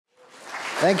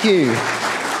Thank you.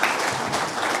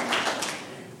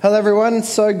 Hello, everyone.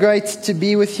 So great to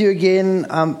be with you again.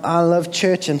 I love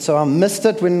church, and so I missed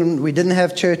it when we didn't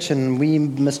have church, and we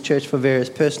missed church for various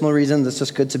personal reasons. It's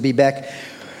just good to be back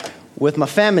with my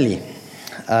family.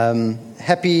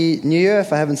 Happy New Year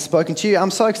if I haven't spoken to you.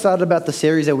 I'm so excited about the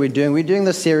series that we're doing. We're doing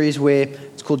this series where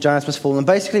it's called Giants Must Fall, and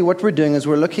basically what we're doing is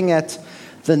we're looking at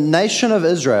the nation of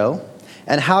Israel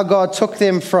and how God took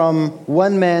them from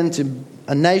one man to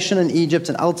a nation in Egypt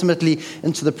and ultimately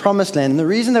into the promised land. And the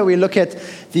reason that we look at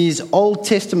these Old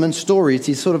Testament stories,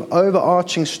 these sort of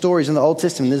overarching stories in the Old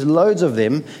Testament, there's loads of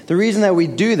them. The reason that we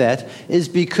do that is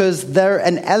because they're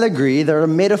an allegory, they're a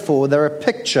metaphor, they're a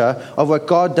picture of what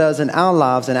God does in our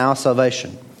lives and our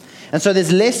salvation. And so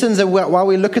there's lessons that while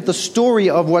we look at the story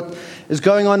of what is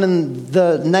going on in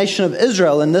the nation of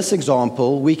Israel in this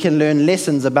example, we can learn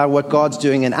lessons about what God's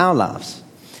doing in our lives.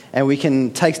 And we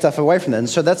can take stuff away from that. And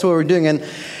so that's what we're doing. And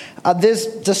there's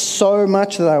just so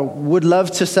much that I would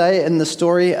love to say in the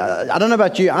story. I don't know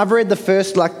about you. I've read the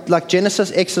first, like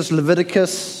Genesis, Exodus,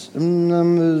 Leviticus,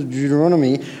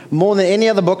 Deuteronomy, more than any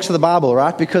other books of the Bible,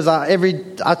 right? Because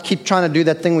I keep trying to do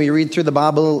that thing where you read through the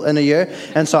Bible in a year.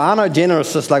 And so I know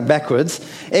Genesis like backwards.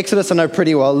 Exodus I know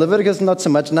pretty well. Leviticus not so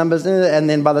much. Numbers, and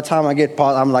then by the time I get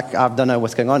past, I'm like, I don't know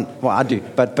what's going on. Well, I do.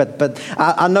 But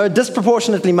I know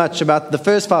disproportionately much about the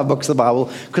first 5 books of the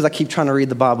Bible because I keep trying to read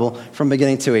the Bible from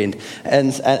beginning to end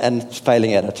and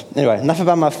failing at it. Anyway, enough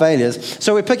about my failures.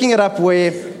 So we're picking it up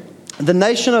where the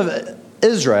nation of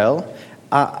Israel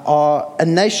are a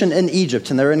nation in Egypt,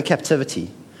 and they're in captivity,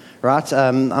 right?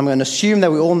 I'm going to assume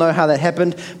that we all know how that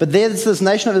happened, but there's this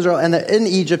nation of Israel, and they're in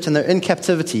Egypt, and they're in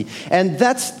captivity. And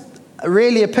that's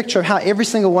really a picture of how every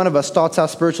single one of us starts our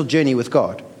spiritual journey with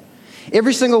God.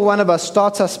 Every single one of us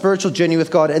starts our spiritual journey with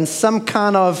God in some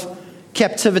kind of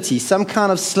captivity, some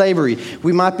kind of slavery.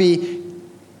 We might be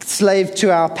slave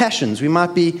to our passions. We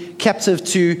might be captive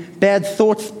to bad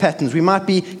thought patterns. We might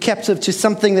be captive to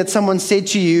something that someone said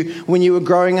to you when you were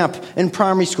growing up in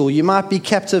primary school. You might be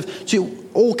captive to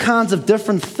all kinds of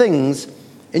different things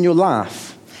in your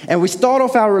life. And we start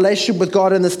off our relationship with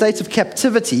God in the state of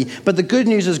captivity, but the good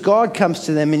news is God comes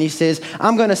to them and he says,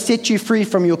 I'm going to set you free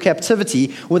from your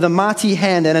captivity with a mighty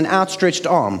hand and an outstretched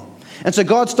arm. And so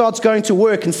God starts going to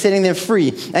work and setting them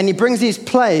free. And he brings these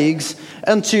plagues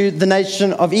into the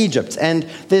nation of Egypt. And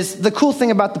there's the cool thing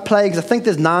about the plagues, I think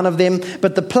there's 9 of them,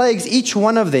 but the plagues, each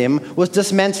one of them was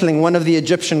dismantling one of the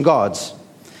Egyptian gods.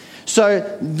 So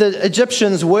the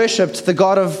Egyptians worshipped the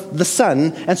god of the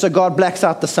sun, and so God blacks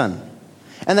out the sun.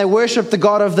 And they worship the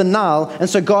god of the Nile, and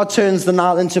so God turns the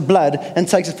Nile into blood and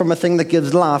takes it from a thing that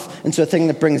gives life into a thing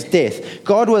that brings death.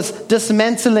 God was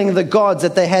dismantling the gods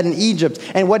that they had in Egypt,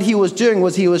 and what he was doing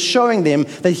was he was showing them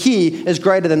that he is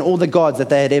greater than all the gods that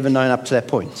they had ever known up to that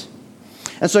point.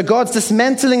 And so God's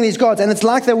dismantling these gods. And it's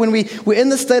like that when we're in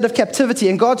the state of captivity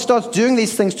and God starts doing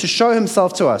these things to show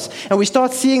himself to us. And we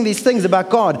start seeing these things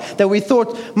about God that we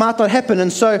thought might not happen.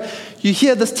 And so you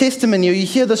hear this testimony, or you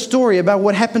hear the story about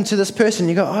what happened to this person.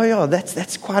 You go, oh yeah,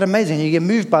 that's quite amazing. And you get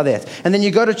moved by that. And then you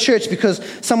go to church because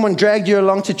someone dragged you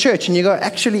along to church. And you go,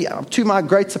 actually, to my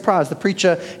great surprise, the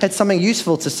preacher had something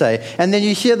useful to say. And then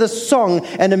you hear this song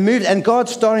and it moved. And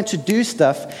God's starting to do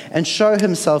stuff and show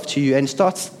himself to you and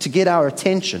starts to get our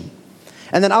attention.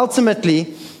 And then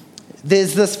ultimately,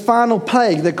 there's this final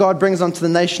plague that God brings onto the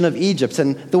nation of Egypt.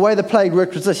 And the way the plague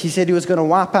worked was this. He said he was going to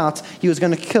wipe out, he was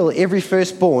going to kill every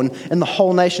firstborn in the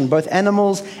whole nation, both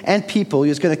animals and people. He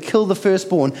was going to kill the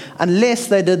firstborn unless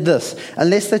they did this.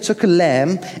 Unless they took a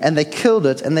lamb and they killed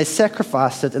it and they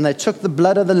sacrificed it and they took the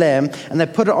blood of the lamb and they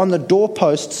put it on the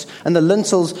doorposts and the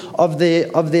lintels of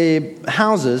their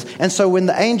houses. And so when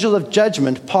the angel of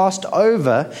judgment passed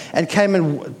over and came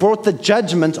and brought the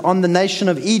judgment on the nation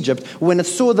of Egypt, when it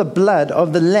saw the blood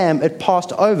of the lamb, it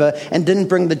passed over and didn't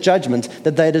bring the judgment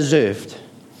that they deserved.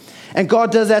 And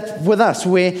God does that with us,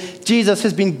 where Jesus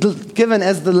has been given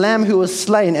as the lamb who was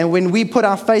slain. And when we put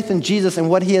our faith in Jesus and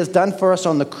what he has done for us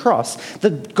on the cross,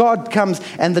 that God comes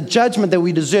and the judgment that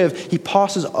we deserve, he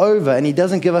passes over and he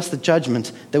doesn't give us the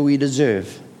judgment that we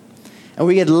deserve. And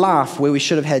we get life where we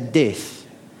should have had death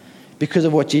because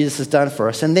of what Jesus has done for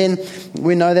us. And then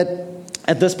we know that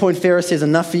at this point, Pharaoh says,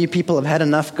 enough for you people, have had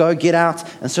enough, go, get out.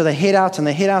 And so they head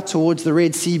out towards the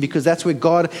Red Sea because that's where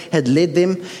God had led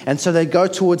them. And so they go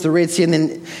towards the Red Sea, and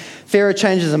then Pharaoh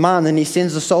changes his mind and he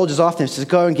sends the soldiers after them, says,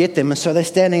 go and get them. And so they're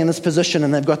standing in this position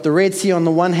and they've got the Red Sea on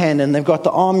the one hand and they've got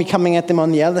the army coming at them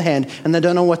on the other hand and they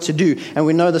don't know what to do. And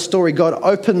we know the story. God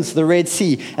opens the Red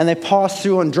Sea and they pass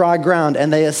through on dry ground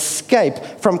and they escape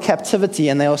from captivity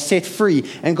and they are set free.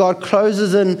 And God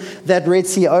closes in that Red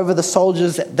Sea over the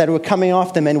soldiers that were coming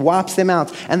after them and wipes them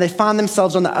out. And they find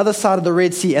themselves on the other side of the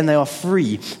Red Sea and they are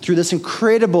free through this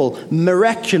incredible,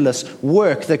 miraculous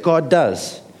work that God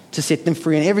does to set them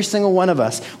free. And every single one of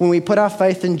us, when we put our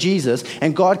faith in Jesus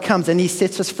and God comes and he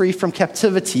sets us free from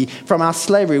captivity, from our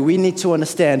slavery, we need to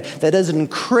understand that is an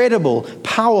incredible,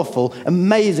 powerful,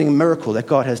 amazing miracle that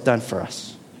God has done for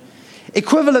us.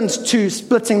 Equivalent to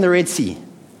splitting the Red Sea.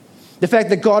 The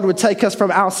fact that God would take us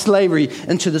from our slavery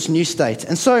into this new state.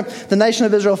 And so the nation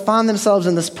of Israel find themselves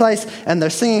in this place and they're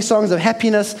singing songs of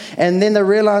happiness, and then they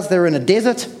realize they're in a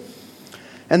desert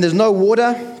and there's no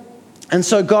water. And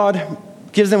so God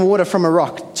gives them water from a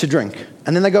rock to drink.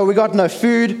 And then they go, we got no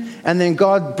food. And then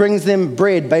God brings them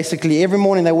bread, basically. Every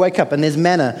morning they wake up and there's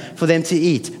manna for them to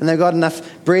eat. And they've got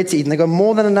enough bread to eat. And they got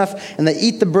more than enough. And they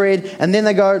eat the bread. And then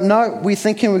they go, no, we're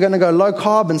thinking we're going to go low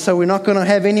carb. And so we're not going to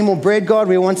have any more bread, God.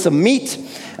 We want some meat.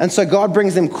 And so God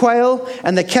brings them quail.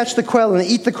 And they catch the quail and they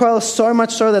eat the quail so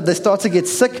much so that they start to get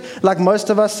sick. Like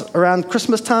most of us around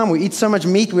Christmas time, we eat so much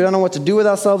meat. We don't know what to do with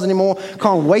ourselves anymore.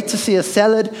 Can't wait to see a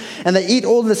salad. And they eat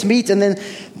all this meat. And then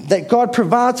that God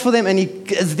provides for them and he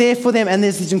is there for them, and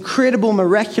there's these incredible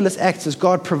miraculous acts as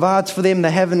God provides for them.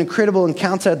 They have an incredible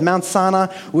encounter at Mount Sinai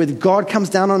where God comes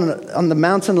down on the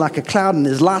mountain like a cloud and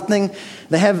there's lightning.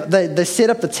 They set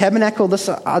up the tabernacle. This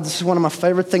is one of my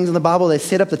favorite things in the Bible. They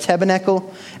set up the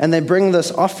tabernacle and they bring this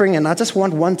offering, and I just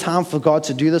want one time for God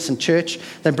to do this in church.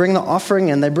 They bring the offering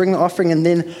and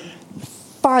then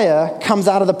fire comes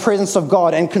out of the presence of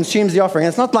God and consumes the offering. And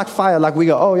it's not like fire like we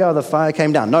go, oh yeah, the fire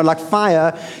came down. No, like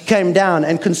fire came down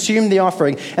and consumed the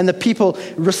offering. And the people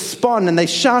respond and they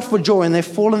shout for joy and they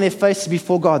fall on their faces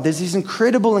before God. There's these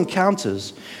incredible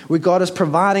encounters where God is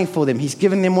providing for them. He's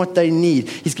giving them what they need.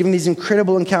 He's giving these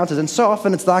incredible encounters. And so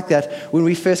often it's like that when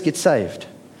we first get saved.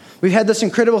 We've had this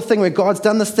incredible thing where God's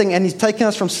done this thing and he's taken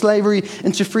us from slavery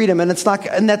into freedom. And it's like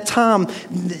in that time,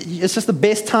 it's just the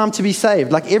best time to be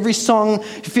saved. Like every song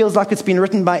feels like it's been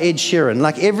written by Ed Sheeran.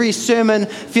 Like every sermon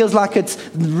feels like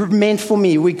it's meant for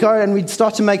me. We go and we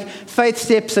start to make faith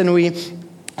steps and we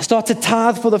start to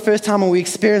tithe for the first time and we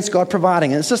experience God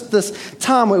providing. And it's just this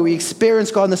time where we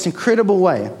experience God in this incredible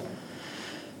way.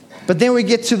 But then we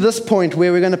get to this point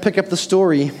where we're going to pick up the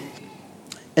story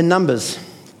in Numbers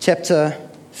chapter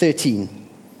 13.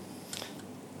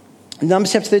 In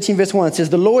Numbers chapter 13, verse 1, it says,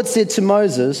 the Lord said to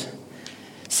Moses,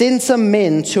 send some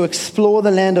men to explore the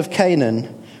land of Canaan,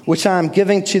 which I am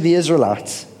giving to the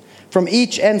Israelites. From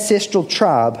each ancestral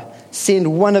tribe,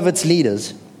 send one of its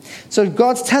leaders. So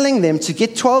God's telling them to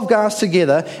get 12 guys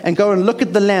together and go and look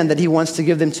at the land that he wants to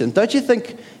give them to. And don't you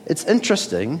think it's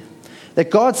interesting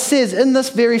that God says in this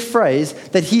very phrase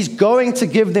that he's going to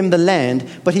give them the land,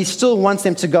 but he still wants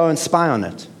them to go and spy on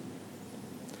it?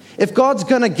 If God's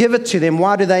going to give it to them,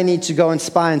 why do they need to go and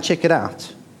spy and check it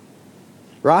out?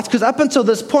 Right? Because up until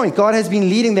this point, God has been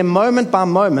leading them moment by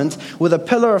moment with a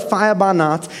pillar of fire by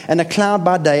night and a cloud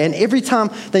by day. And every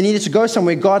time they needed to go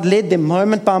somewhere, God led them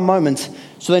moment by moment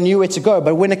so they knew where to go.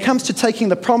 But when it comes to taking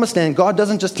the promised land, God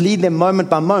doesn't just lead them moment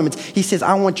by moment. He says,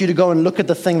 I want you to go and look at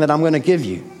the thing that I'm going to give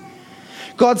you.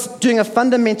 God's doing a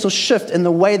fundamental shift in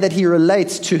the way that he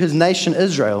relates to his nation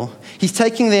Israel. He's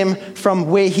taking them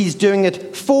from where he's doing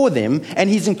it for them, and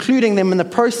he's including them in the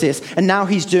process, and now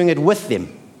he's doing it with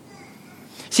them.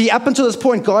 See, up until this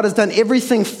point, God has done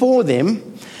everything for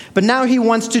them, but now he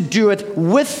wants to do it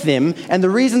with them, and the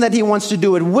reason that he wants to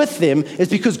do it with them is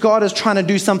because God is trying to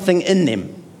do something in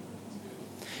them.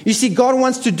 You see, God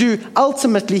wants to do,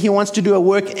 ultimately, he wants to do a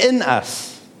work in us.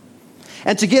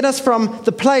 And to get us from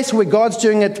the place where God's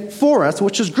doing it for us,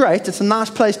 which is great, it's a nice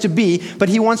place to be, but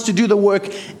he wants to do the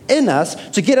work in us.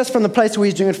 To get us from the place where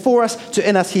he's doing it for us to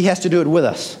in us, he has to do it with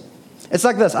us. It's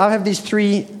like this. I have these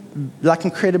three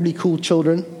incredibly cool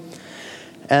children.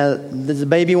 There's a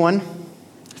baby one,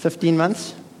 15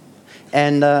 months.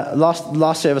 And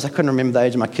last service, I couldn't remember the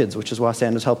age of my kids, which is why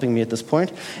Sandra's helping me at this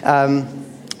point.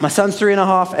 My son's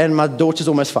 3.5 and my daughter's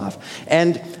almost 5.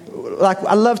 And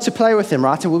I love to play with them,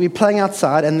 right? And we'll be playing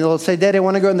outside and they'll say, Dad, I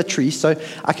want to go in the tree. So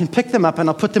I can pick them up and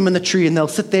I'll put them in the tree and they'll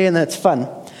sit there and it's fun.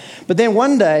 But then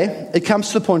one day it comes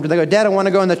to the point where they go, Dad, I want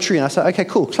to go in the tree. And I say, okay,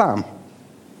 cool, climb.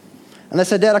 And they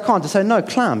say, Dad, I can't. I say, no,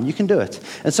 climb, you can do it.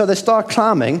 And so they start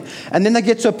climbing and then they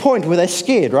get to a point where they're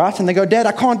scared, right? And they go, Dad,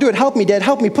 I can't do it. Help me, Dad,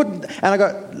 help me. And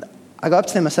I go up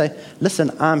to them and say, listen,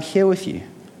 I'm here with you.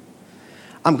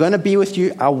 I'm going to be with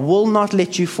you. I will not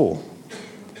let you fall.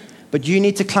 but you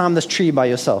need to climb this tree by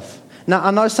yourself. Now,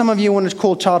 I know some of you want to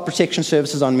call child protection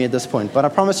services on me at this point, but I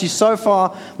promise you, so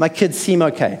far, my kids seem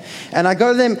okay. And I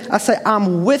go to them, I say,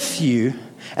 I'm with you,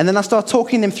 and then I start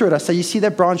talking them through it. I say, you see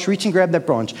that branch? Reach and grab that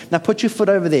branch. Now put your foot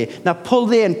over there. Now pull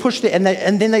there and push there. And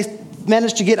then they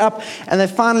manage to get up, and they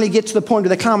finally get to the point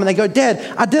where they climb, and they go, Dad,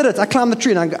 I did it. I climbed the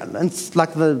tree. And it's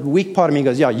like the weak part of me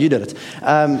goes, yeah, you did it.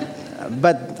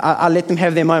 But I let them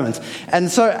have their moments.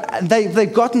 And so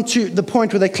they've gotten to the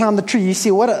point where they climb the tree. You see,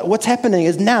 what's happening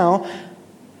is now,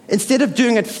 instead of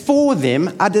doing it for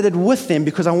them, I did it with them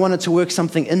because I wanted to work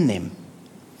something in them.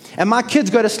 And my kids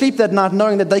go to sleep that night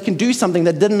knowing that they can do something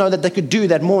they didn't know that they could do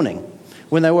that morning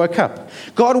when they woke up.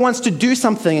 God wants to do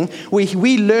something where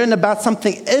we learn about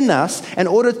something in us. In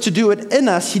order to do it in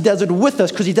us, He does it with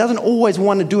us because He doesn't always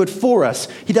want to do it for us.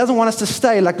 He doesn't want us to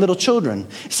stay like little children.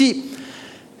 See,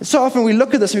 so often we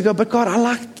look at this and we go, but God, I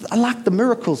liked the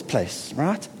miracles place,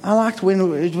 right? I liked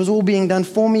when it was all being done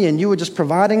for me and you were just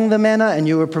providing the manna and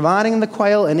you were providing the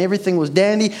quail and everything was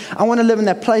dandy. I want to live in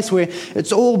that place where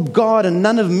it's all God and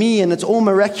none of me and it's all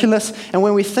miraculous. And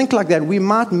when we think like that, we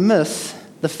might miss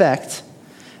the fact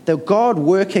that God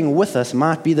working with us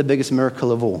might be the biggest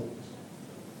miracle of all.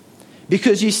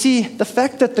 Because you see, the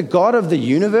fact that the God of the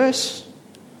universe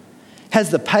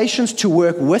has the patience to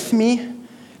work with me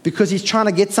because He's trying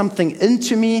to get something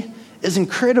into me is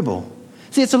incredible.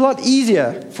 See, it's a lot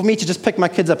easier for me to just pick my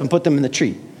kids up and put them in the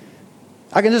tree.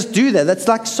 I can just do that. That's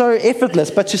like so effortless.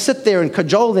 But to sit there and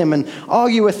cajole them and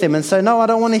argue with them and say, no, I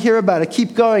don't want to hear about it.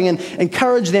 Keep going and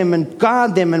encourage them and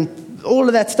guide them and all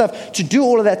of that stuff. To do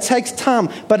all of that takes time,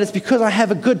 but it's because I have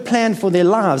a good plan for their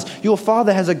lives. Your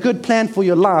Father has a good plan for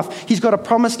your life. He's got a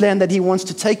promised land that He wants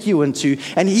to take you into,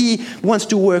 and He wants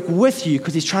to work with you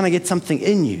because He's trying to get something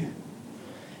in you.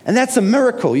 And that's a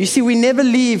miracle. You see, we never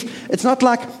leave. It's not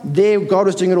like God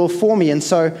was doing it all for me, and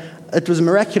so it was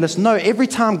miraculous. No, every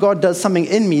time God does something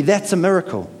in me, that's a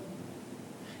miracle.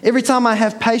 Every time I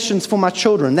have patience for my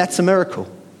children, that's a miracle.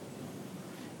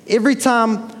 Every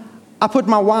time I put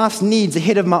my wife's needs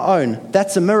ahead of my own,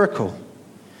 that's a miracle.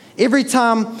 Every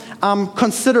time I'm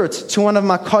considerate to one of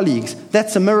my colleagues,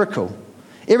 that's a miracle.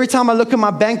 Every time I look at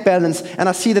my bank balance and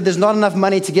I see that there's not enough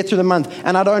money to get through the month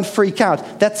and I don't freak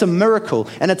out, that's a miracle.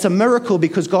 And it's a miracle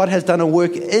because God has done a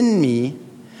work in me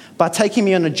by taking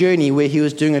me on a journey where He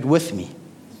was doing it with me.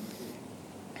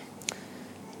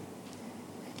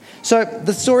 So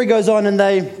the story goes on and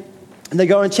they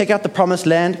go and check out the promised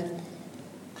land.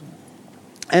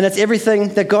 And it's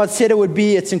everything that God said it would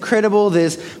be. It's incredible.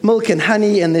 There's milk and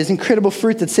honey and there's incredible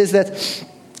fruit that says that.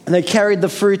 And they carried the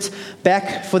fruit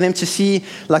back for them to see.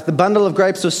 Like the bundle of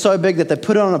grapes was so big that they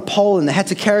put it on a pole and they had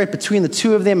to carry it between the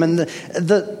two of them. And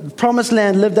the promised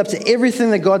land lived up to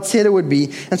everything that God said it would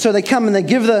be. And so they come and they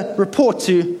give the report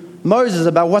to Moses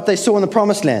about what they saw in the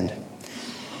promised land.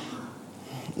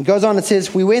 It goes on, it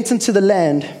says, "We went into the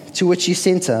land to which you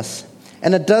sent us,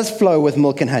 and it does flow with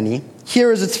milk and honey.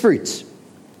 Here is its fruit.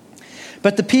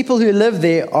 But the people who live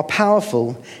there are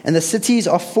powerful, and the cities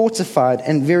are fortified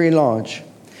and very large.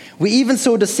 We even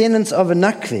saw descendants of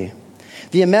Anak there.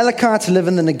 The Amalekites live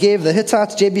in the Negev, the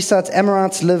Hittites, Jebusites,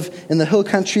 Amorites live in the hill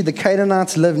country, the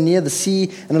Canaanites live near the sea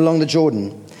and along the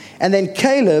Jordan." And then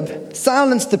Caleb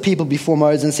silenced the people before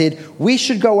Moses and said, "We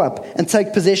should go up and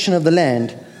take possession of the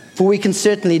land, for we can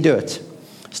certainly do it."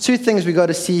 There's two things we've got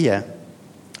to see here.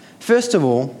 First of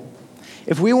all,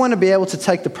 if we want to be able to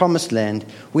take the promised land,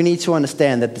 we need to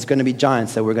understand that there's going to be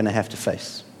giants that we're going to have to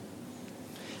face.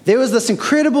 There was this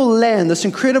incredible land, this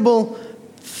incredible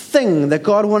thing that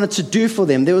God wanted to do for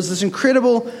them. There was this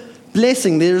incredible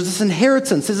blessing. There was this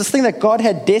inheritance. There's this thing that God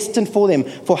had destined for them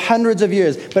for hundreds of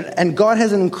years. And God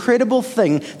has an incredible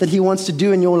thing that He wants to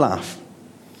do in your life.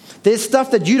 There's stuff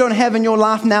that you don't have in your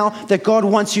life now that God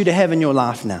wants you to have in your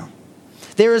life now.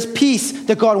 There is peace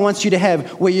that God wants you to have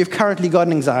where you've currently got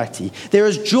anxiety. There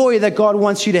is joy that God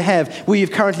wants you to have where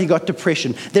you've currently got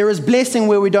depression. There is blessing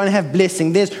where we don't have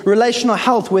blessing. There's relational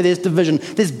health where there's division.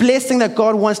 There's blessing that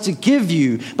God wants to give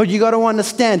you. But you got to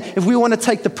understand, if we want to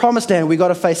take the promised land, we got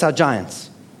to face our giants.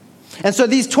 And so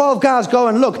these 12 guys go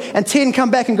and look, and 10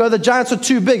 come back and go, the giants are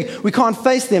too big. We can't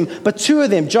face them. But 2 of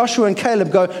them, Joshua and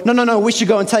Caleb, go, no, we should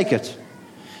go and take it.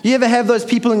 You ever have those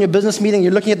people in your business meeting,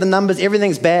 you're looking at the numbers,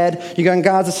 everything's bad, you're going,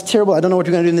 guys, this is terrible, I don't know what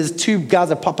we're going to do, and there's 2 guys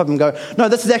that pop up and go, no,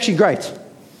 this is actually great.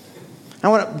 I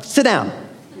want to sit down,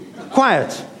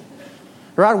 quiet.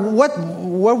 Right?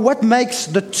 What makes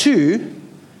the 2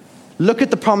 look at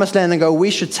the promised land and go,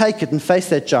 we should take it and face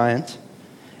that giant,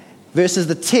 versus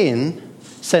the 10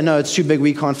 say, no, it's too big,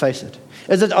 we can't face it?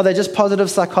 Are they just positive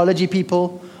psychology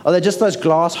people? Are they just those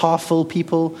glass half full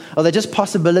people? Are they just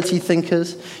possibility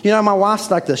thinkers? You know, my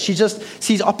wife's like this. She just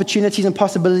sees opportunities and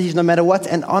possibilities no matter what.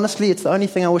 And honestly, it's the only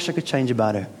thing I wish I could change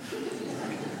about her.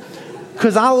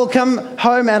 Because I will come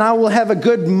home and I will have a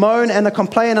good moan and a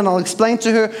complaint, and I'll explain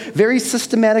to her very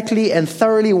systematically and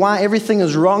thoroughly why everything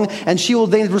is wrong. And she will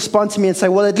then respond to me and say,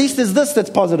 well, at least there's this that's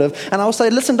positive. And I'll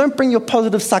say, listen, don't bring your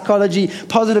positive psychology,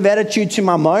 positive attitude to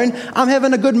my moan. I'm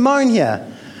having a good moan here.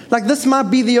 Like, this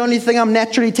might be the only thing I'm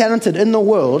naturally talented in the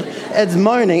world. It's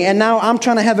moaning. And now I'm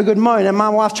trying to have a good moan. And my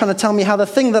wife's trying to tell me how the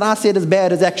thing that I said is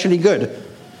bad is actually good.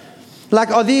 Like,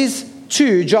 are these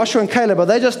two, Joshua and Caleb, are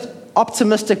they just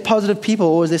optimistic, positive people,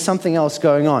 or is there something else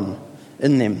going on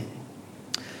in them?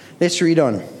 Let's read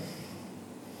on.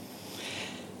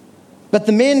 But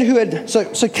the men who had,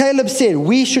 so Caleb said,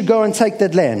 we should go and take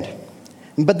that land.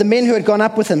 But the men who had gone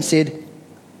up with him said,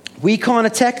 we can't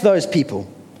attack those people.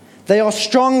 They are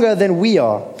stronger than we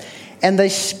are. And they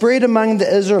spread among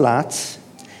the Israelites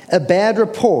a bad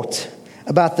report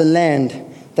about the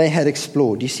land they had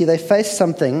explored. You see, they faced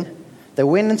something. They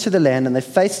went into the land and they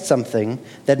faced something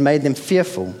that made them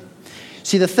fearful.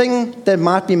 See, the thing that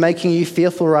might be making you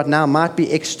fearful right now might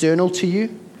be external to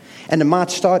you, and it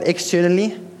might start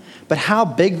externally, but how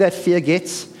big that fear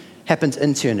gets happens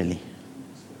internally.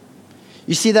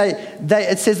 You see,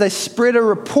 it says they spread a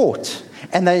report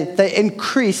and they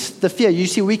increase the fear. You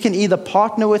see, we can either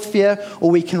partner with fear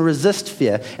or we can resist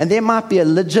fear. And there might be a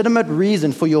legitimate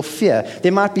reason for your fear.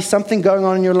 There might be something going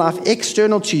on in your life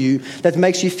external to you that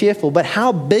makes you fearful. But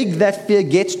how big that fear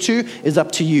gets to is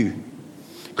up to you.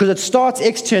 Because it starts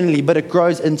externally, but it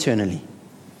grows internally.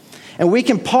 And we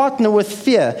can partner with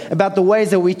fear about the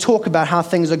ways that we talk about how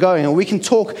things are going. And we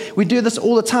do this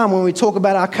all the time when we talk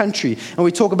about our country, and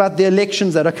we talk about the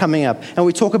elections that are coming up, and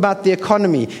we talk about the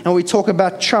economy, and we talk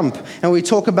about Trump, and we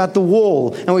talk about the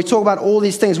wall, and we talk about all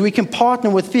these things. We can partner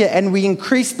with fear, and we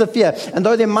increase the fear. And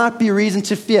though there might be reason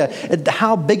to fear,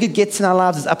 how big it gets in our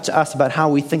lives is up to us about how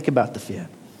we think about the fear.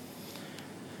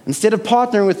 Instead of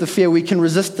partnering with the fear, we can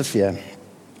resist the fear.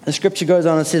 The scripture goes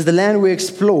on and says, the land we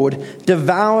explored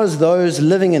devours those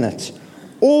living in it.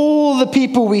 All the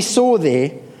people we saw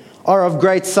there are of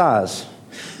great size.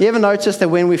 You ever notice that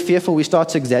when we're fearful, we start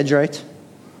to exaggerate?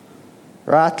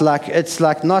 Right? Like, it's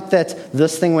like not that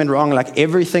this thing went wrong, like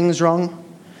everything's wrong.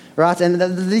 Right? And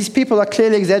these people are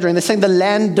clearly exaggerating. They're saying the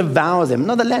land devours them.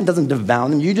 No, the land doesn't devour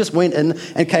them. You just went in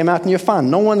and came out and you're fine.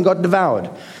 No one got devoured.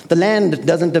 The land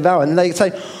doesn't devour. And they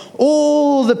say,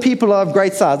 all the people are of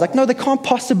great size. Like, no, they can't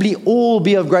possibly all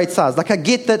be of great size. Like, I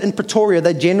get that in Pretoria,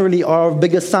 they generally are of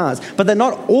bigger size. But they're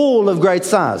not all of great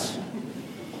size.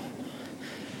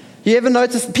 You ever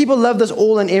notice people love this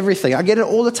all and everything? I get it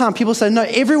all the time. People say, no,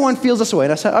 everyone feels this way.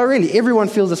 And I say, oh, really? Everyone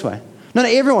feels this way? No,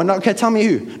 everyone. No, okay, tell me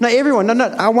who. No, everyone. No,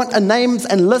 I want a names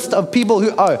and list of people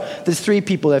who, there's 3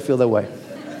 people that feel that way.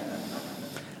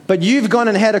 But you've gone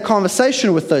and had a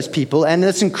conversation with those people, and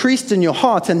it's increased in your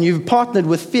heart, and you've partnered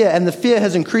with fear, and the fear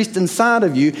has increased inside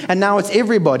of you, and now it's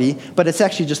everybody, but it's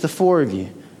actually just the 4 of you.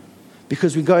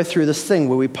 Because we go through this thing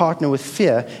where we partner with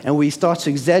fear, and we start to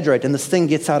exaggerate, and this thing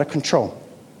gets out of control.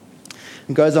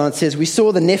 It goes on, it says, we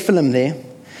saw the Nephilim there,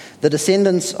 the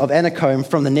descendants of Anakim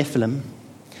from the Nephilim.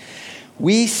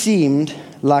 We seemed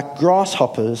like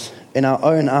grasshoppers in our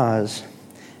own eyes,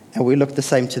 and we looked the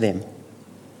same to them.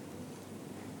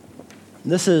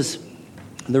 This is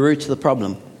the root to the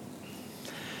problem.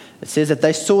 It says that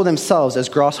they saw themselves as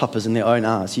grasshoppers in their own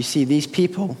eyes. You see, these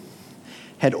people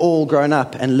had all grown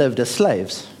up and lived as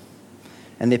slaves.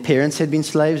 And their parents had been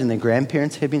slaves, and their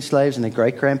grandparents had been slaves, and their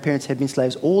great-grandparents had been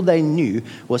slaves. All they knew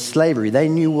was slavery. They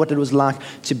knew what it was like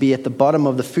to be at the bottom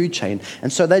of the food chain.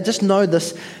 And so they just know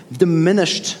this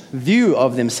diminished view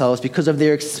of themselves because of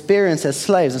their experience as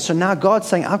slaves. And so now God's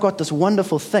saying, I've got this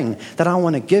wonderful thing that I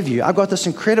want to give you. I've got this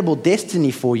incredible destiny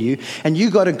for you, and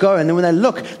you got to go. And then when they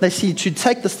look, they see, to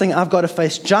take this thing, I've got to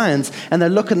face giants. And they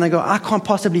look and they go, I can't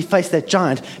possibly face that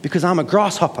giant because I'm a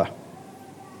grasshopper.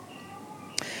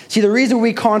 See, the reason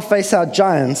we can't face our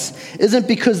giants isn't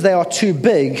because they are too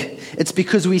big. It's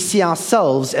because we see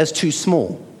ourselves as too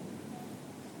small.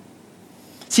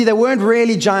 See, they weren't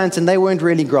really giants and they weren't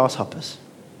really grasshoppers.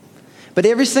 But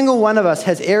every single one of us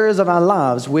has areas of our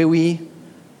lives where we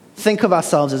think of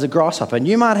ourselves as a grasshopper. And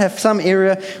you might have some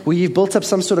area where you've built up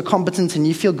some sort of competence and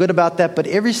you feel good about that. But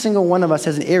every single one of us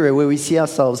has an area where we see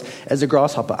ourselves as a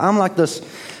grasshopper. I'm like this.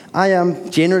 I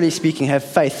generally speaking, have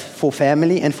faith for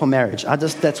family and for marriage.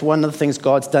 That's one of the things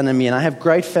God's done in me. And I have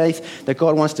great faith that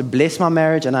God wants to bless my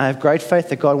marriage. And I have great faith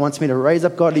that God wants me to raise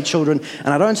up godly children.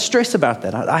 And I don't stress about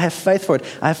that. I have faith for it.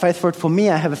 I have faith for it for me.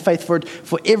 I have a faith for it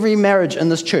for every marriage in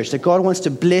this church, that God wants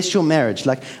to bless your marriage.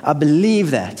 Like, I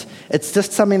believe that. It's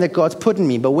just something that God's put in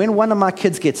me. But when one of my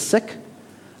kids gets sick,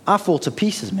 I fall to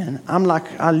pieces, man.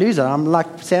 I lose it. I'm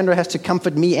like, Sandra has to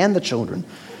comfort me and the children.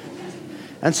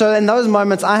 And so in those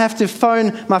moments, I have to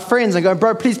phone my friends and go,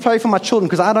 bro, please pray for my children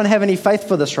because I don't have any faith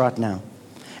for this right now.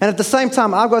 And at the same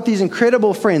time, I've got these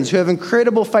incredible friends who have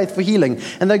incredible faith for healing.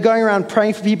 And they're going around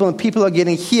praying for people and people are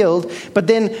getting healed. But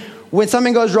then when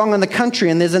something goes wrong in the country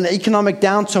and there's an economic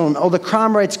downturn or the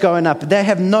crime rate's going up, they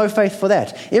have no faith for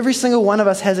that. Every single one of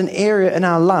us has an area in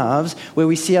our lives where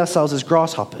we see ourselves as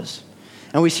grasshoppers.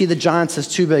 And we see the giants as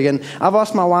too big. And I've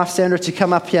asked my wife, Sandra, to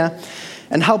come up here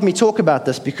and help me talk about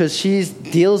this because she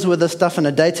deals with this stuff on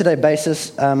a day-to-day basis.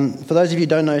 For those of you who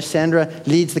don't know, Sandra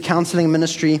leads the counseling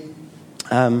ministry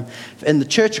in the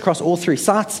church across all 3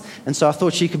 sites. And so I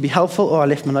thought she could be helpful. Oh, I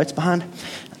left my notes behind.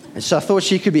 And so I thought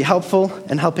she could be helpful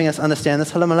in helping us understand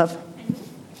this. Hello, my love.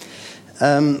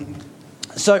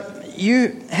 So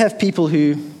you have people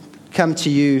who come to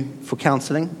you for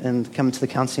counseling and come to the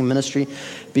counseling ministry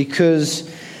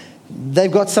because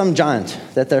they've got some giant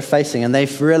that they're facing and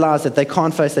they've realized that they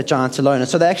can't face that giant alone. And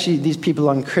so these people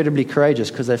are incredibly courageous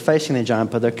because they're facing their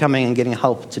giant, but they're coming and getting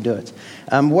help to do it.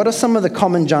 What are some of the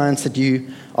common giants that you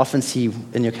often see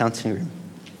in your counseling room?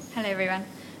 Hello, everyone.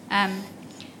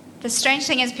 The strange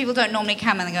thing is people don't normally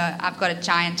come and go, I've got a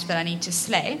giant that I need to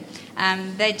slay.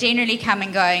 They generally come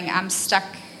and going, I'm stuck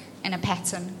in a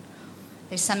pattern.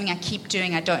 There's something I keep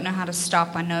doing. I don't know how to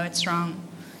stop. I know it's wrong.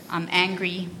 I'm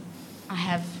angry. I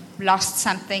have lost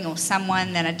something or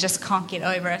someone that I just can't get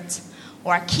over it.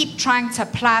 Or I keep trying to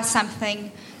apply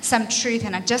something, some truth,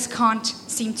 and I just can't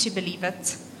seem to believe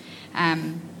it.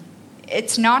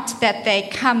 It's not that they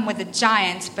come with a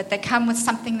giant, but they come with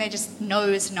something they just know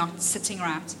is not sitting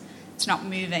right. It's not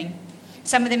moving.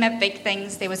 Some of them have big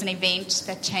things. There was an event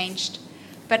that changed.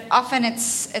 But often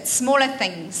it's smaller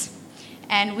things.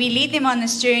 And we lead them on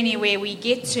this journey where we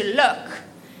get to look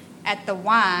at the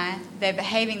why they're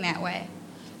behaving that way.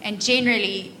 And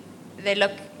generally,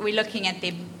 we're looking at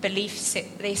their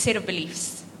their set of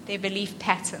beliefs, their belief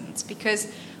patterns, because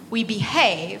we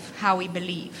behave how we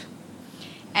believe.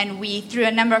 And we, through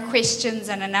a number of questions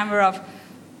and a number of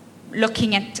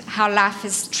looking at how life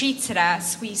has treated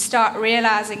us, we start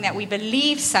realizing that we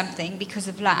believe something because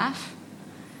of life,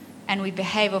 and we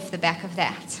behave off the back of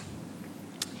that.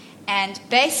 And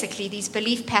basically, these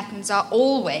belief patterns are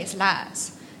always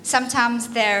lies. Sometimes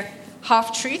they're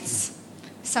half-truths,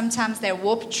 sometimes they're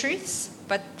warped truths,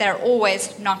 but they're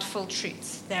always not full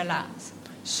truths. They're lies.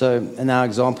 So in our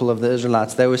example of the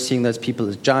Israelites, they were seeing those people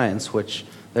as giants, which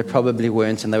they probably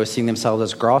weren't, and they were seeing themselves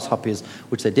as grasshoppers,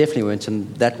 which they definitely weren't,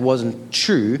 and that wasn't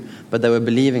true, but they were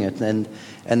believing it. And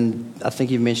I think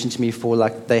you've mentioned to me before,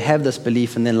 like, they have this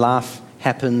belief, and then life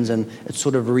happens, and it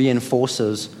sort of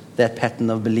reinforces that pattern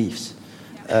of beliefs.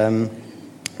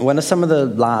 What are some of the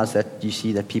lies that you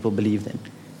see that people believe then?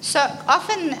 So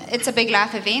often it's a big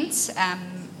life event,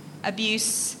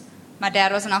 abuse, my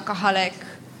dad was an alcoholic,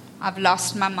 I've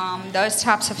lost my mom, those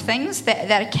types of things,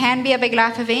 that can be a big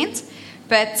life event.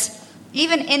 But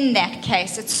even in that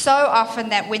case, it's so often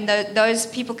that when those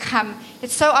people come, it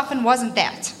so often wasn't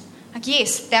that. Like,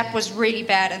 yes, that was really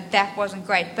bad and that wasn't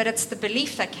great, but it's the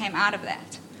belief that came out of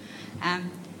that.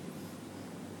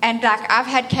 And like, I've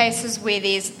had cases where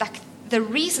there's like, the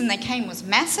reason they came was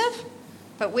massive,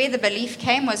 but where the belief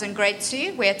came was in grade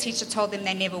 2, where a teacher told them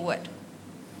they never would.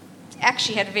 It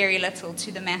actually had very little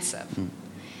to the massive.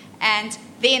 And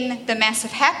then the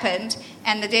massive happened,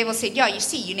 and the devil said, yeah, you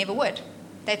see, you never would.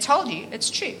 They told you, it's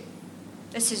true.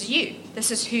 This is you. This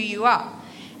is who you are.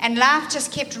 And life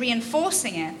just kept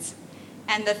reinforcing it,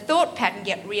 and the thought pattern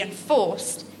get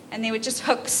reinforced, and there were just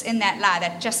hooks in that lie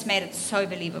that just made it so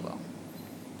believable.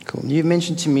 Cool. You've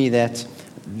mentioned to me that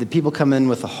the people come in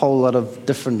with a whole lot of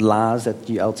different lies that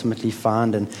you ultimately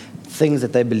find and things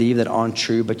that they believe that aren't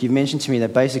true. But you've mentioned to me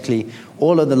that basically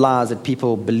all of the lies that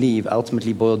people believe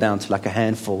ultimately boil down to like a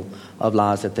handful of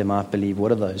lies that they might believe.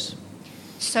 What are those?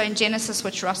 So in Genesis,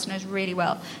 which Ross knows really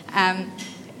well,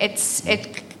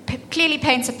 it clearly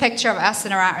paints a picture of us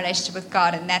in a right relationship with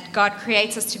God, and that God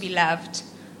creates us to be loved,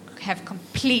 have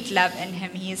complete love in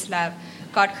Him. He is love.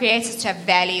 God creates us to have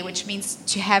value, which means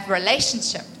to have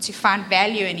relationship, to find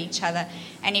value in each other.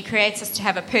 And He creates us to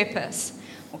have a purpose.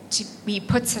 He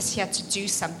puts us here to do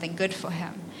something good for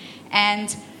Him.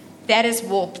 And that is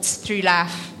warped through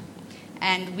life.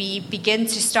 And we begin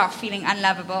to start feeling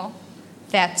unlovable,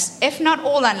 that, if not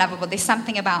all unlovable, there's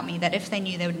something about me that if they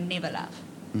knew, they would never love.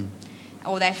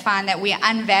 Or they find that we are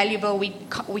unvaluable,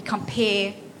 we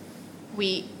compare,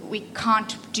 we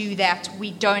can't do that,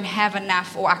 we don't have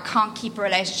enough, or I can't keep a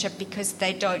relationship because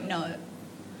they don't know.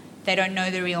 They don't know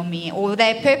the real me, or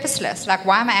they're purposeless. Like,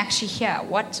 why am I actually here?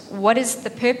 What is the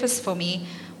purpose for me?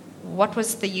 What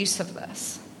was the use of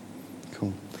this?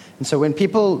 Cool. And so when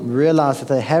people realize that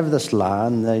they have this lie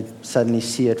and they suddenly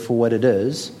see it for what it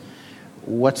is,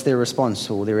 what's their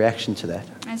response or their reaction to that?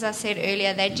 As I said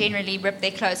earlier, they generally rip their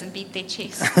clothes and beat their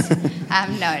chests.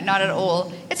 No, not at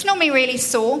all. It's normally really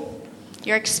sore.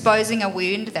 You're exposing a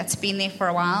wound that's been there for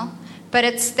a while. But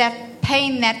it's that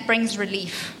pain that brings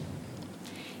relief.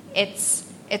 It's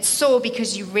sore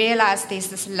because you realize there's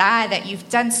this lie that you've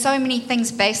done so many things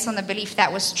based on the belief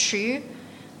that was true,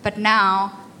 but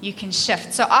now you can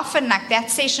shift. So often, like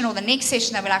that session or the next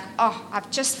session, they'll be like, oh,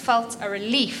 I've just felt a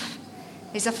relief.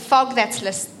 There's a fog that's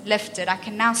lifted. I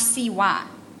can now see why.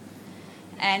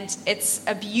 And it's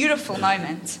a beautiful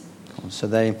moment. So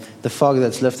the fog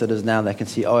that's lifted is now they can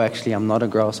see, oh, actually, I'm not a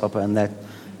grasshopper, and that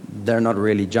they're not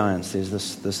really giants. There's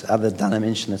this other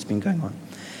dimension that's been going on.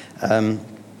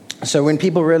 So when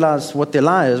people realize what their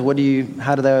lie is,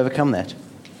 how do they overcome that?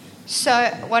 So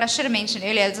what I should have mentioned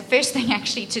earlier is the first thing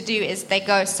actually to do is they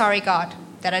go, sorry, God,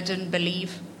 that I didn't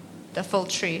believe the full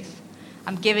truth.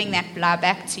 I'm giving that lie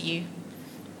back to you,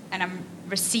 and I'm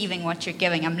receiving what you're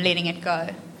giving. I'm letting it go.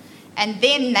 And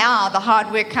then now the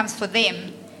hard work comes for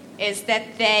them is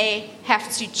that they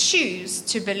have to choose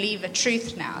to believe a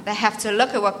truth now. They have to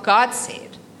look at what God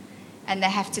said, and they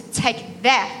have to take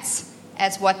that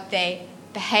as what they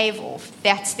behave off.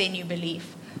 That's their new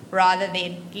belief, rather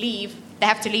than leave. They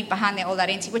have to leave behind their old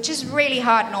identity, which is really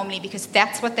hard normally because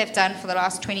that's what they've done for the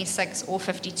last 26 or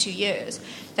 52 years,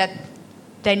 that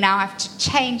they now have to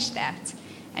change that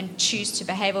and choose to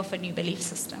behave off a new belief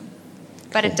system.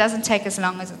 But It doesn't take as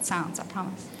long as it sounds, I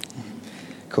promise.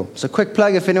 Cool. So quick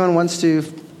plug, if anyone wants to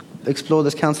explore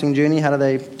this counselling journey, how do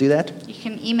they do that? You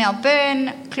can email Bern,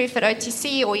 Kloof at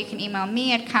OTC, or you can email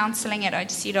me at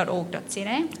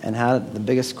counselling@otc.org.za. And the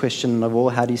biggest question of all,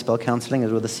 how do you spell counselling?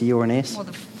 Is it with a C or an S? Well,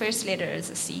 the first letter is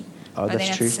a C. Oh, but that's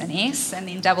then true. It's an S and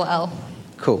then double L.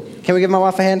 Cool. Can we give my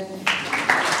wife a hand?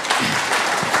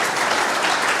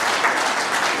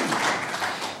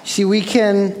 See, we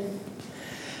can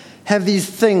have these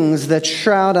things that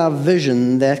shroud our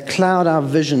vision, that cloud our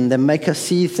vision, that make us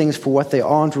see things for what they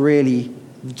aren't really,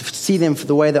 see them for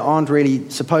the way they aren't really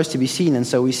supposed to be seen. And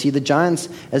so we see the giants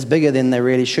as bigger than they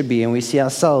really should be, and we see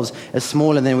ourselves as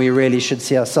smaller than we really should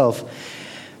see ourselves.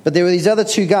 But there were these other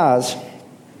two guys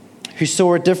who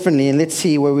saw it differently, and let's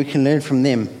see where we can learn from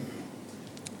them.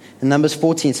 In Numbers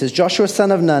 14 it says, Joshua son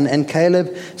of Nun and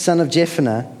Caleb son of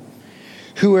Jephunneh,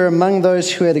 who were among those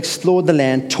who had explored the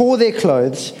land, tore their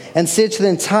clothes and said to the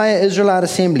entire Israelite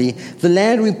assembly, the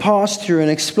land we passed through and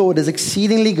explored is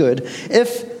exceedingly good.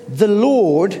 If the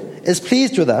Lord is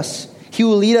pleased with us, he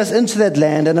will lead us into that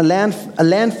land, and a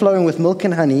land flowing with milk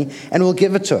and honey, and will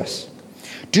give it to us.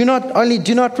 Do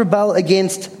not rebel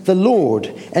against the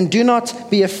Lord, and do not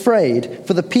be afraid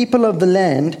for the people of the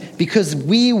land, because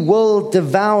we will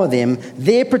devour them.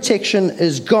 Their protection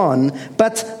is gone,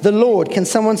 but the Lord. Can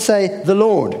someone say, the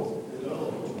Lord?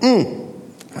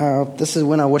 This is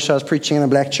when I wish I was preaching in a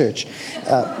black church.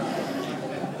 But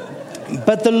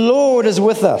the Lord is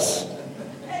with us.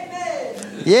 Amen.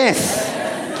 Yes.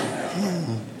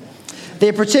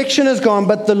 Their protection is gone,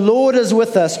 but the Lord is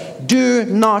with us. Do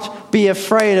not be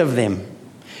afraid of them.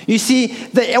 You see,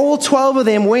 all 12 of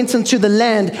them went into the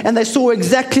land and they saw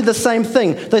exactly the same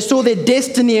thing. They saw their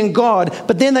destiny in God,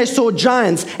 but then they saw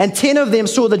giants, and 10 of them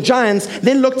saw the giants,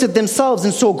 then looked at themselves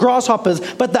and saw grasshoppers,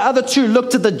 but the other 2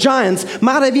 looked at the giants,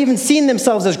 might have even seen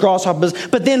themselves as grasshoppers,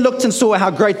 but then looked and saw how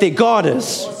great their God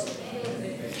is.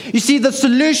 You see, the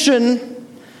solution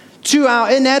to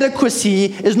our inadequacy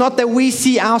is not that we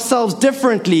see ourselves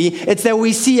differently, it's that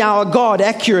we see our God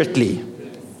accurately.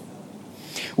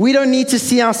 We don't need to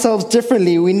see ourselves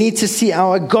differently, we need to see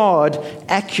our God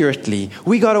accurately.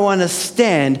 We got to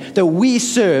understand that we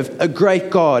serve a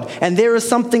great God, and there is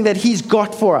something that He's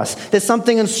got for us. There's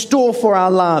something in store for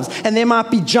our lives, and there might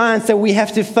be giants that we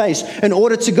have to face in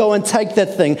order to go and take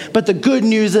that thing. But the good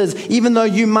news is, even though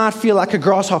you might feel like a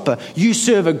grasshopper, you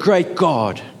serve a great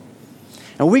God.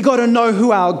 And we got to know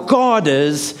who our God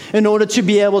is in order to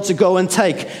be able to go and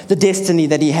take the destiny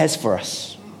that He has for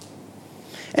us.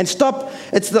 And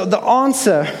it's the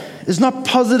answer is not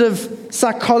positive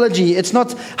psychology. It's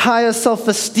not higher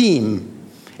self-esteem.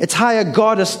 It's higher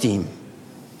God esteem.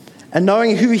 And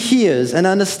knowing who He is and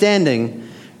understanding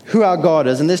who our God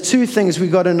is. And there's two things we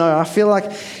got to know. I feel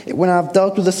like when I've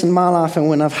dealt with this in my life and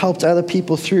when I've helped other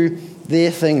people through their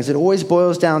things, it always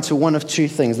boils down to one of two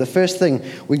things. The first thing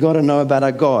we got to know about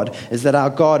our God is that our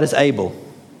God is able.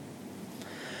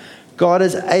 God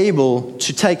is able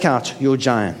to take out your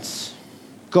giants.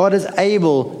 God is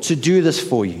able to do this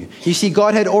for you. You see,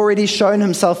 God had already shown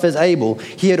himself as able.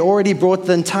 He had already brought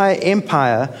the entire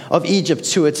empire of Egypt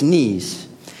to its knees.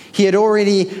 He had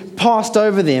already passed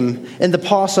over them in the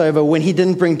Passover when he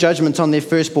didn't bring judgment on their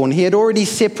firstborn. He had already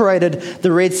separated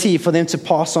the Red Sea for them to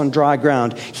pass on dry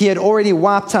ground. He had already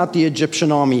wiped out the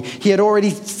Egyptian army. He had already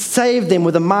saved them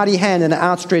with a mighty hand and an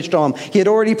outstretched arm. He had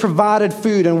already provided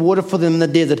food and water for them in the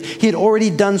desert. He had already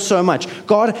done so much.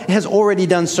 God has already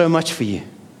done so much for you.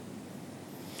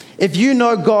 If you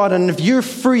know God and if you're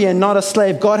free and not a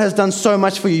slave, God has done so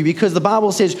much for you, because the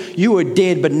Bible says you were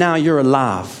dead, but now you're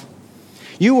alive.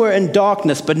 You were in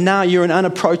darkness, but now you're an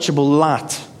unapproachable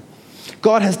light.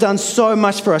 God has done so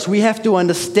much for us. We have to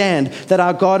understand that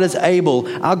our God is able.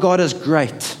 Our God is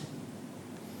great.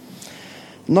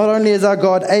 Not only is our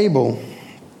God able,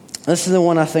 this is the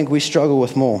one I think we struggle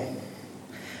with more.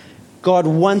 God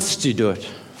wants to do it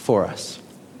for us.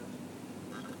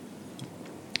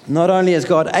 Not only is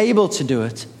God able to do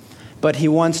it, but he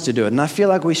wants to do it. And I feel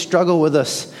like we struggle with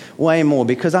this way more,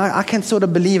 because I can sort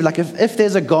of believe, like, if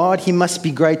there's a God, he must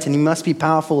be great and he must be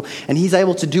powerful and he's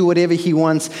able to do whatever he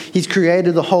wants. He's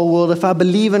created the whole world. If I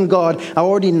believe in God, I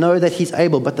already know that he's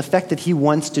able. But the fact that he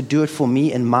wants to do it for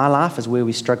me in my life is where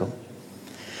we struggle.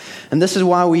 And this is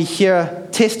why we hear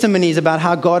testimonies about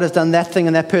how God has done that thing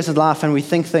in that person's life, and we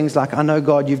think things like, I know,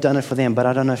 God, you've done it for them, but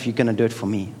I don't know if you're going to do it for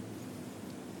me.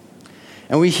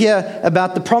 And we hear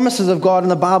about the promises of God in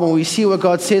the Bible, and we see what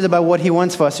God says about what he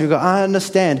wants for us. And we go, I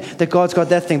understand that God's got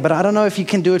that thing, but I don't know if he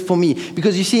can do it for me.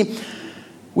 Because you see,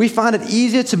 we find it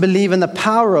easier to believe in the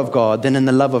power of God than in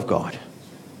the love of God.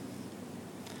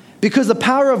 Because the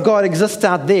power of God exists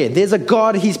out there. There's a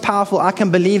God, he's powerful, I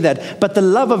can believe that. But the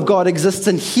love of God exists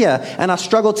in here, and I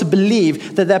struggle to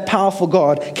believe that that powerful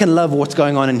God can love what's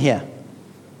going on in here.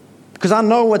 Because I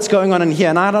know what's going on in here,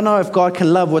 and I don't know if God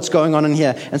can love what's going on in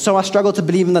here. And so I struggle to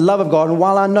believe in the love of God. And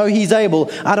while I know he's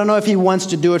able, I don't know if he wants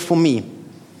to do it for me.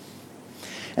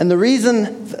 And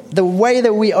the way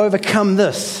that we overcome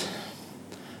this,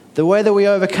 the way that we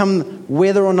overcome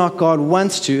whether or not God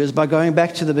wants to, is by going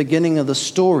back to the beginning of the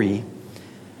story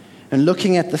and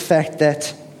looking at the fact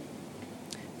that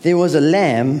there was a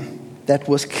lamb that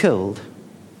was killed,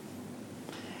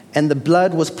 and the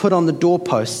blood was put on the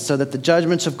doorposts so that the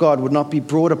judgments of God would not be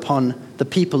brought upon the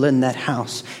people in that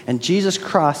house. And Jesus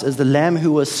Christ is the lamb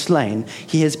who was slain.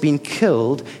 He has been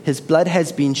killed. His blood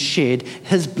has been shed.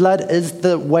 His blood is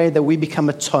the way that we become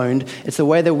atoned. It's the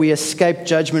way that we escape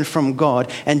judgment from God.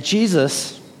 And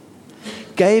Jesus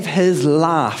gave his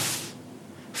life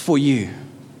for you.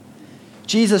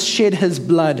 Jesus shed his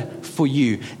blood for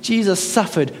you. Jesus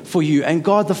suffered for you. And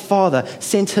God the Father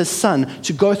sent his Son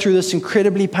to go through this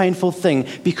incredibly painful thing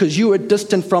because you were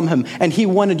distant from him and he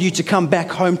wanted you to come back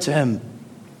home to him.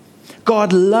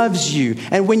 God loves you.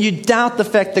 And when you doubt the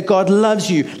fact that God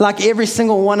loves you, like every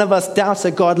single one of us doubts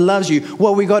that God loves you,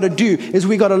 what we got to do is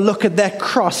we got to look at that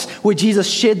cross where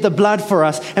Jesus shed the blood for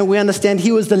us, and we understand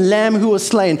he was the lamb who was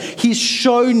slain. He's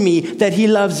shown me that he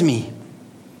loves me.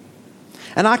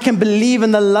 And I can believe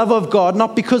in the love of God,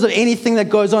 not because of anything that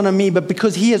goes on in me, but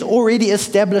because he has already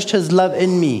established his love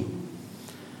in me.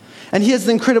 And here's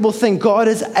the incredible thing. God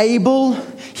is able,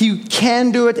 he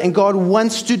can do it, and God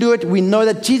wants to do it. We know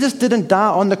that Jesus didn't die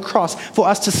on the cross for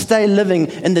us to stay living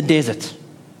in the desert.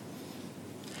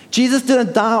 Jesus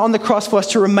didn't die on the cross for us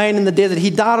to remain in the desert. He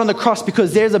died on the cross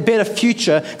because there's a better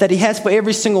future that he has for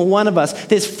every single one of us.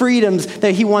 There's freedoms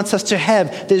that he wants us to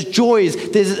have. There's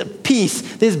joys, there's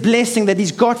peace, there's blessing that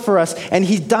he's got for us. And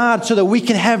he died so that we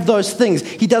can have those things.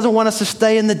 He doesn't want us to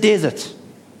stay in the desert.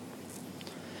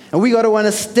 And we got to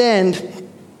understand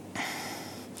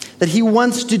that he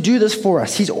wants to do this for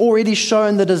us. He's already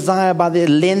shown the desire by the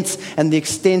length and the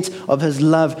extent of his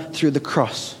love through the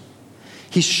cross.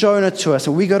 He's shown it to us,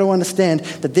 and we got to understand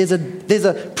that there's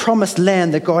a promised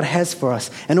land that God has for us.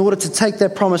 In order to take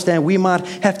that promised land, we might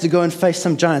have to go and face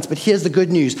some giants. But here's the good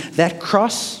news. That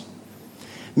cross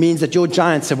means that your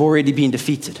giants have already been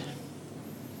defeated.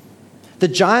 The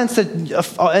giants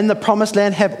that are in the promised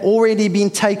land have already been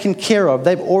taken care of.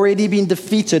 They've already been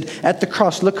defeated at the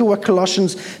cross. Look at what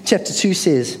Colossians chapter 2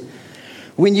 says.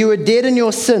 When you were dead in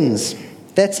your sins,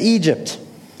 that's Egypt,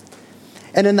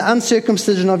 and in the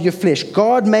uncircumcision of your flesh,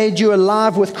 God made you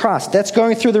alive with Christ. That's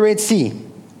going through the Red Sea.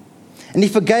 And he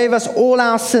forgave us all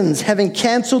our sins, having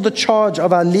cancelled the charge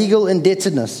of our legal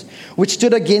indebtedness, which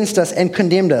stood against us and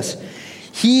condemned us.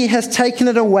 He has taken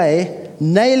it away,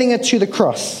 nailing it to the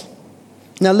cross.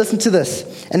 Now listen to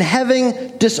this. And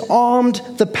having disarmed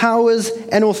the powers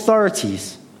and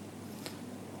authorities,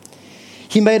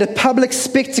 he made a public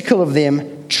spectacle of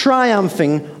them,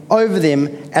 triumphing over them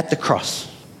at the cross.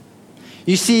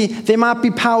 You see, there might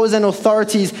be powers and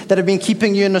authorities that have been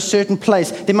keeping you in a certain place.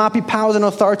 There might be powers and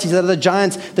authorities that are the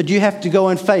giants that you have to go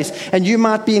and face. And you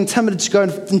might be intimidated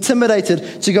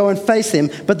to go and face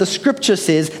them. But the scripture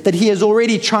says that he has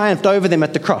already triumphed over them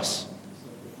at the cross.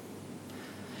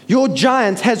 Your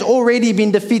giant has already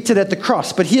been defeated at the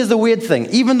cross. But here's the weird thing.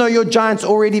 Even though your giant's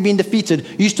already been defeated,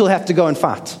 you still have to go and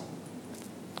fight.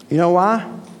 You know why?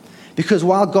 Because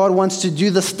while God wants to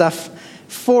do this stuff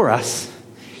for us,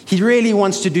 he really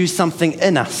wants to do something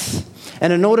in us.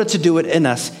 And in order to do it in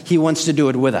us, he wants to do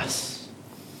it with us.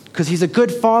 Because he's a good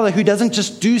father who doesn't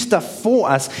just do stuff for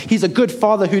us. He's a good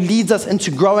father who leads us into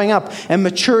growing up and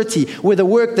maturity, where the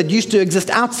work that used to exist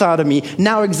outside of me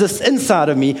now exists inside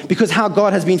of me because how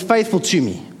God has been faithful to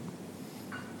me.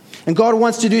 And God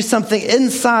wants to do something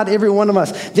inside every one of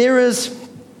us. There is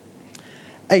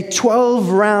a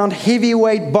 12-round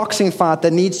heavyweight boxing fight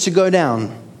that needs to go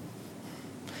down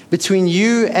between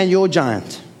you and your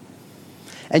giant.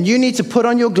 And you need to put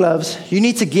on your gloves, you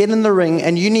need to get in the ring,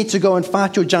 and you need to go and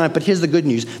fight your giant. But here's the good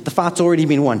news. The fight's already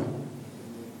been won.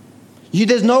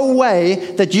 There's no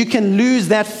way that you can lose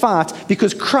that fight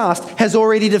because Christ has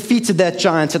already defeated that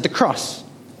giant at the cross.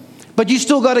 But you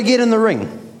still got to get in the ring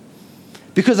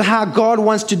because of how God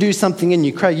wants to do something in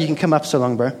you. Craig, you can come up so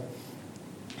long, bro.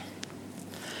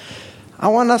 I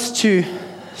want us to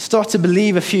start to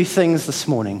believe a few things this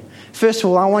morning. First of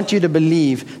all, I want you to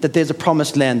believe that there's a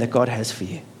promised land that God has for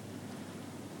you.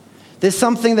 There's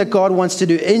something that God wants to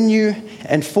do in you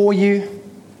and for you.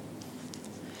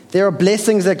 There are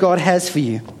blessings that God has for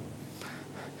you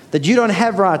that you don't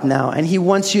have right now, and he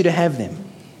wants you to have them.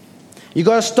 You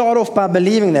got to start off by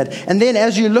believing that. And then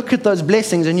as you look at those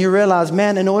blessings and you realize,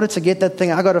 man, in order to get that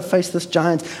thing, I got to face this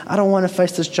giant. I don't want to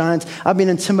face this giant. I've been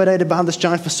intimidated by this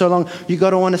giant for so long. You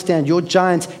got to understand your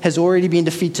giant has already been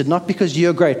defeated, not because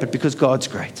you're great, but because God's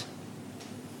great.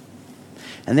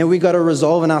 And then we got to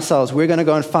resolve in ourselves. We're going to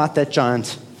go and fight that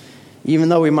giant, even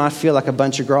though we might feel like a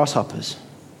bunch of grasshoppers,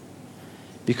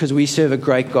 because we serve a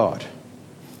great God.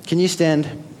 Can you stand?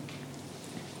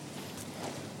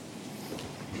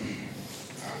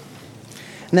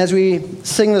 And as we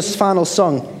sing this final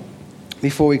song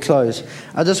before we close,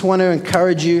 I just want to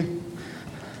encourage you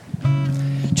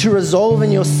to resolve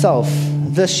in yourself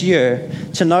this year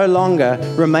to no longer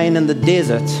remain in the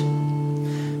desert.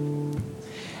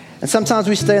 And sometimes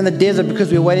we stay in the desert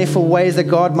because we're waiting for ways that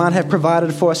God might have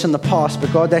provided for us in the past,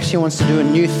 but God actually wants to do a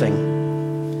new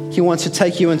thing. He wants to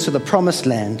take you into the promised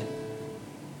land.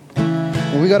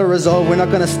 And we got to resolve we're not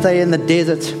going to stay in the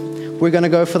desert. We're going to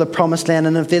go for the promised land.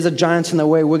 And if there's a giant in the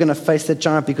way, we're going to face that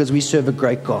giant because we serve a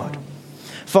great God.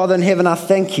 Father in heaven, I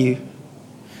thank you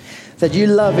that you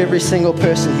love every single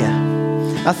person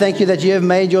here. I thank you that you have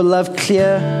made your love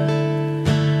clear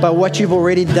by what you've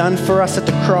already done for us at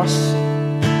the cross.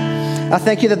 I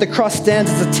thank you that the cross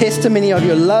stands as a testimony of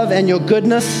your love and your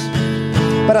goodness.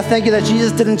 But I thank you that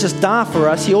Jesus didn't just die for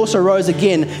us, he also rose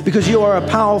again because you are a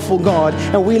powerful God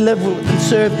and we live and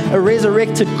serve a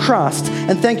resurrected Christ.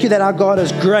 And thank you that our God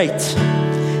is great.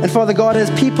 And Father God, as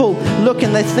people look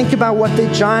and they think about what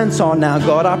their giants are now,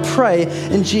 God, I pray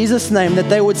in Jesus' name that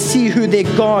they would see who their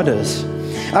God is.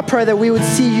 I pray that we would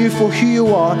see you for who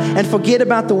you are and forget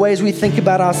about the ways we think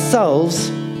about ourselves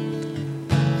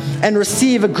and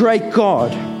receive a great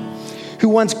God who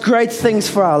wants great things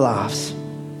for our lives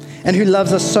and who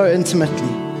loves us so intimately.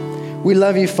 We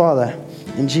love you, Father.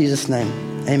 In Jesus' name,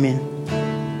 amen.